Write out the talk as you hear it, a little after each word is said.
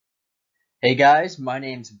Hey guys, my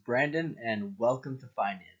name's Brandon and welcome to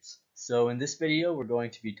Finance. So in this video we're going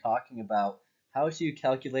to be talking about how to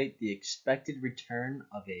calculate the expected return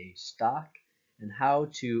of a stock and how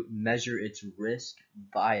to measure its risk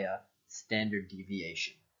via standard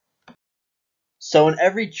deviation. So in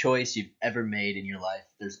every choice you've ever made in your life,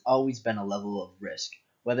 there's always been a level of risk.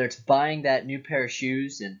 Whether it's buying that new pair of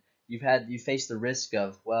shoes and you face the risk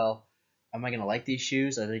of, well, am I going to like these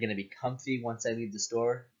shoes? Are they going to be comfy once I leave the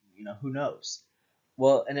store? Who knows?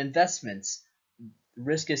 Well, in investments,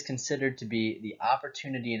 risk is considered to be the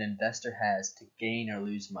opportunity an investor has to gain or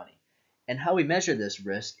lose money. And how we measure this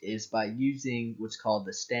risk is by using what's called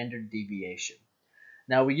the standard deviation.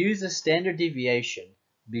 Now, we use the standard deviation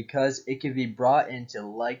because it can be brought into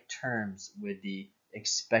like terms with the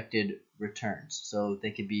expected returns. So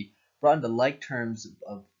they can be brought into like terms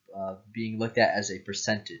of being looked at as a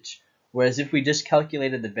percentage. Whereas if we just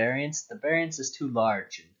calculated the variance is too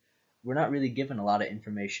large, and we're not really given a lot of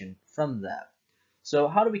information from that. So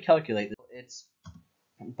how do we calculate this? It's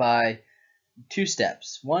by two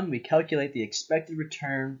steps. One, we calculate the expected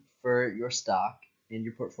return for your stock in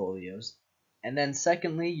your portfolios. And then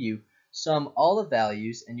secondly, you sum all the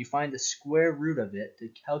values and you find the square root of it to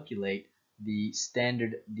calculate the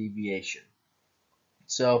standard deviation.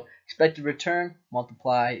 So expected return,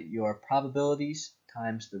 multiply your probabilities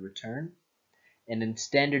times the return. And in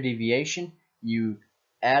standard deviation, you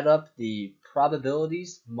add up the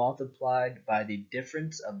probabilities multiplied by the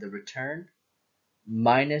difference of the return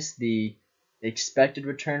minus the expected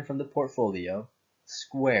return from the portfolio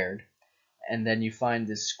squared, and then you find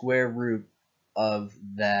the square root of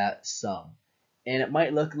that sum. And it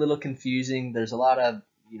might look a little confusing. There's a lot of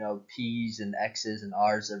P's and X's and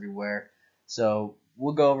R's everywhere. So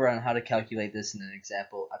we'll go over on how to calculate this in an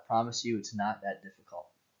example. I promise you it's not that difficult.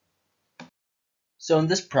 So in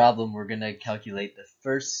this problem, we're going to calculate the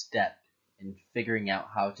first step in figuring out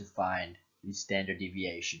how to find the standard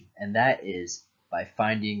deviation, and that is by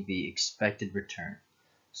finding the expected return.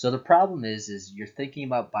 So the problem is you're thinking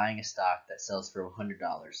about buying a stock that sells for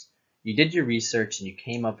 $100. You did your research and you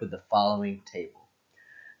came up with the following table.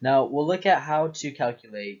 Now we'll look at how to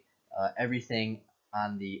calculate everything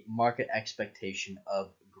on the market expectation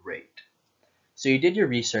of great. So you did your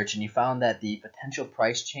research and you found that the potential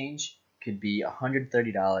price change could be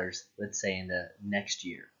 $130, let's say in the next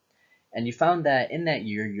year. And you found that in that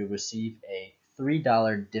year you'll receive a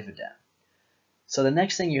 $3 dividend. So the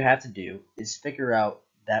next thing you have to do is figure out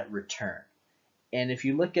that return. And if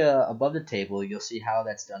you look above the table, you'll see how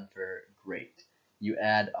that's done for great. You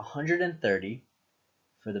add 130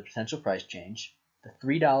 for the potential price change, the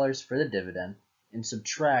 $3 for the dividend, and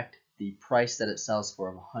subtract the price that it sells for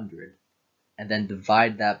of 100, and then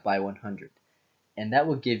divide that by 100. And that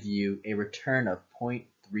will give you a return of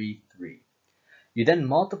 0.33. You then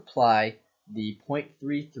multiply the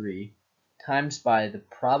 0.33 times by the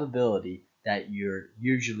probability that you're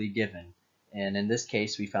usually given, and in this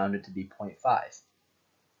case we found it to be 0.5.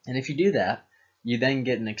 And if you do that, you then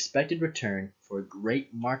get an expected return for a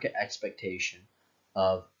great market expectation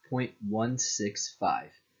of 0.165.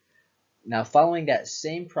 Now following that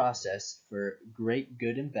same process for great,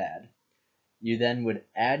 good, and bad, you then would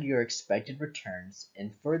add your expected returns,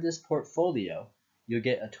 and for this portfolio you'll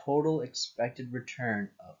get a total expected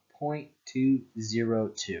return of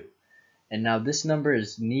 0.202. And now this number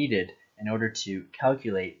is needed in order to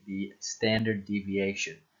calculate the standard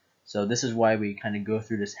deviation. So this is why we kind of go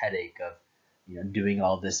through this headache of doing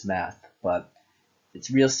all this math, but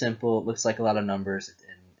it's real simple. It looks like a lot of numbers,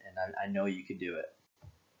 and I know you can do it.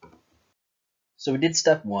 So we did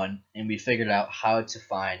step one, and we figured out how to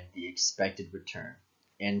find the expected return.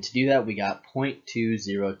 And to do that, we got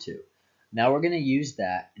 0.202. Now we're going to use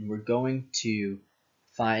that, and we're going to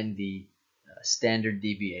find the standard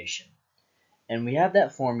deviation. And we have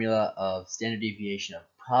that formula of standard deviation of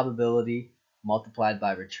probability multiplied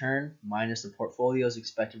by return minus the portfolio's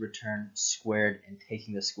expected return squared and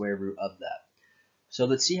taking the square root of that. So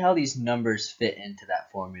let's see how these numbers fit into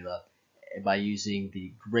that formula by using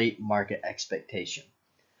the great market expectation.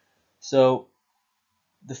 So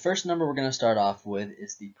the first number we're going to start off with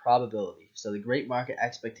is the probability. So the great market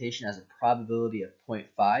expectation has a probability of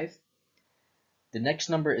 0.5. The next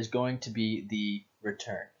number is going to be the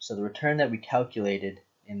return. So the return that we calculated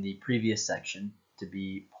in the previous section to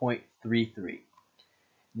be 0.33.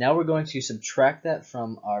 Now we're going to subtract that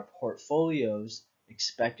from our portfolio's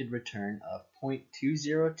expected return of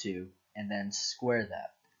 0.202 and then square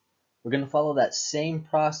that. We're going to follow that same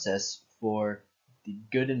process for the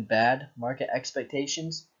good and bad market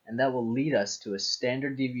expectations, and that will lead us to a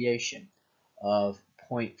standard deviation of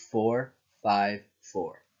 0.454.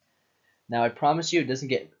 Now I promise you it doesn't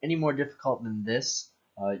get any more difficult than this.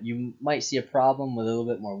 You might see a problem with a little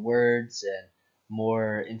bit more words and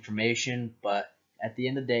more information, but at the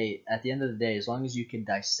end of the day, as long as you can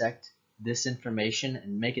dissect this information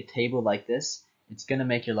and make a table like this, it's going to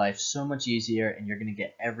make your life so much easier, and you're going to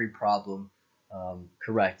get every problem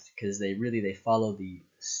correct, because they follow the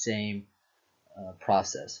same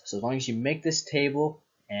process. So as long as you make this table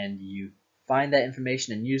and you find that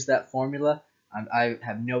information and use that formula, I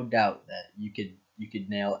have no doubt that you could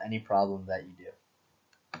nail any problem that you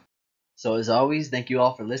do. So as always, thank you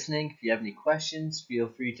all for listening. If you have any questions, feel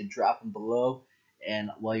free to drop them below.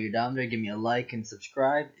 And while you're down there, give me a like and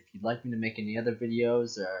subscribe. If you'd like me to make any other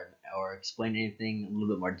videos or explain anything a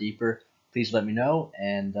little bit more deeper, please let me know.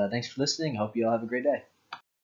 And thanks for listening. I hope you all have a great day.